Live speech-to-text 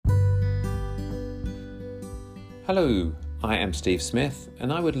Hello, I am Steve Smith,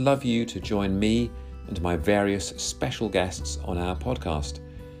 and I would love you to join me and my various special guests on our podcast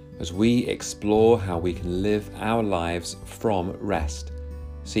as we explore how we can live our lives from rest,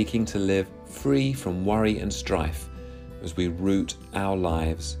 seeking to live free from worry and strife as we root our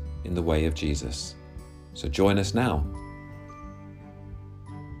lives in the way of Jesus. So join us now